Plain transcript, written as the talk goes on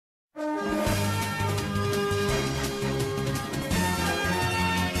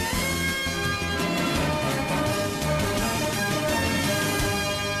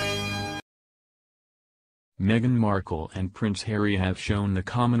Meghan Markle and Prince Harry have shown the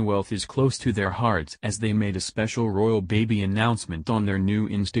Commonwealth is close to their hearts as they made a special royal baby announcement on their new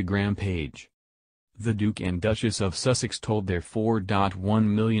Instagram page. The Duke and Duchess of Sussex told their 4.1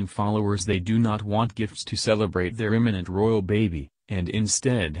 million followers they do not want gifts to celebrate their imminent royal baby, and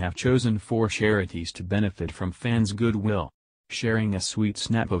instead have chosen 4 charities to benefit from fans' goodwill. Sharing a sweet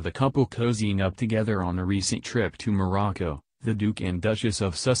snap of the couple cozying up together on a recent trip to Morocco, the Duke and Duchess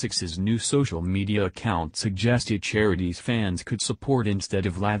of Sussex's new social media account suggested charities fans could support instead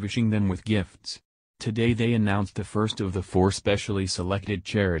of lavishing them with gifts. Today they announced the first of the 4 specially selected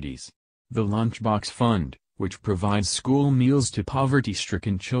charities. The Lunchbox Fund, which provides school meals to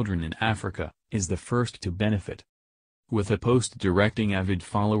poverty-stricken children in Africa, is the first to benefit. With a post directing avid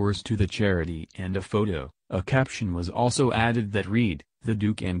followers to the charity and a photo, a caption was also added that read, "The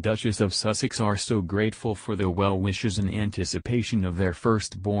Duke and Duchess of Sussex are so grateful for the well wishes in anticipation of their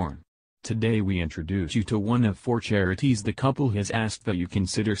firstborn. Today we introduce you to one of 4 charities the couple has asked that you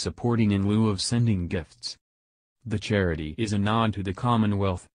consider supporting in lieu of sending gifts. The charity is a nod to the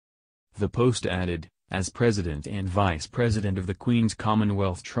Commonwealth." The post added, "As President and Vice President of the Queen's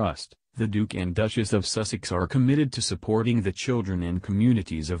Commonwealth Trust, the Duke and Duchess of Sussex are committed to supporting the children and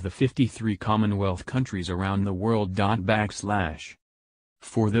communities of the 53 Commonwealth countries around the world.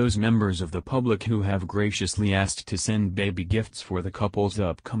 For those members of the public who have graciously asked to send baby gifts for the couple's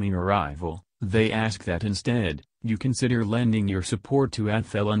upcoming arrival, they ask that instead, you consider lending your support to the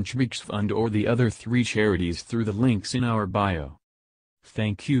Lunchbox Fund or the other 3 charities through the links in our bio.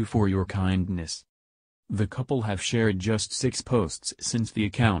 Thank you for your kindness." The couple have shared just 6 posts since the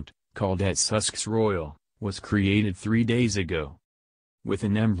account, called @Sussex Royal, was created 3 days ago. With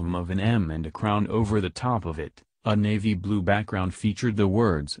an emblem of an M and a crown over the top of it, a navy blue background featured the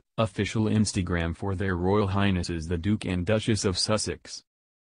words, "Official Instagram for Their Royal Highnesses the Duke and Duchess of Sussex."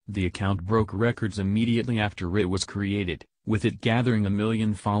 The account broke records immediately after it was created, with it gathering 1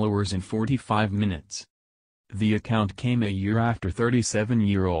 million followers in 45 minutes. The account came a year after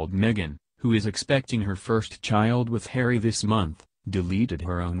 37-year-old Meghan, who is expecting her first child with Harry this month, deleted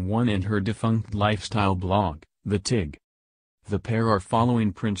her own one and her defunct lifestyle blog, The Tig. The pair are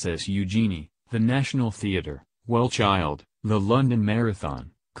following Princess Eugenie, the National Theatre, Well Child, the London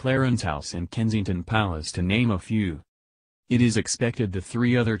Marathon, Clarence House and Kensington Palace to name a few. It is expected the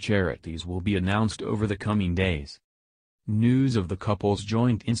 3 other charities will be announced over the coming days. News of the couple's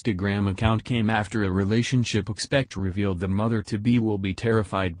joint Instagram account came after a relationship expert revealed the mother-to-be will be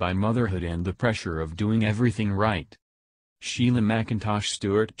terrified by motherhood and the pressure of doing everything right. Sheila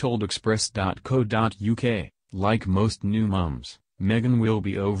McIntosh-Stewart told Express.co.uk, "Like most new mums, Meghan will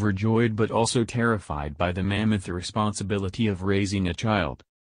be overjoyed but also terrified by the mammoth responsibility of raising a child.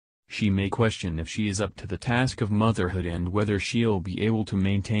 She may question if she is up to the task of motherhood and whether she'll be able to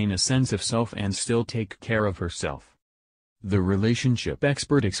maintain a sense of self and still take care of herself." The relationship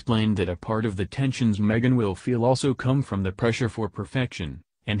expert explained that a part of the tensions Meghan will feel also come from the pressure for perfection,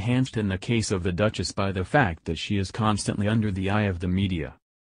 enhanced in the case of the Duchess by the fact that she is constantly under the eye of the media.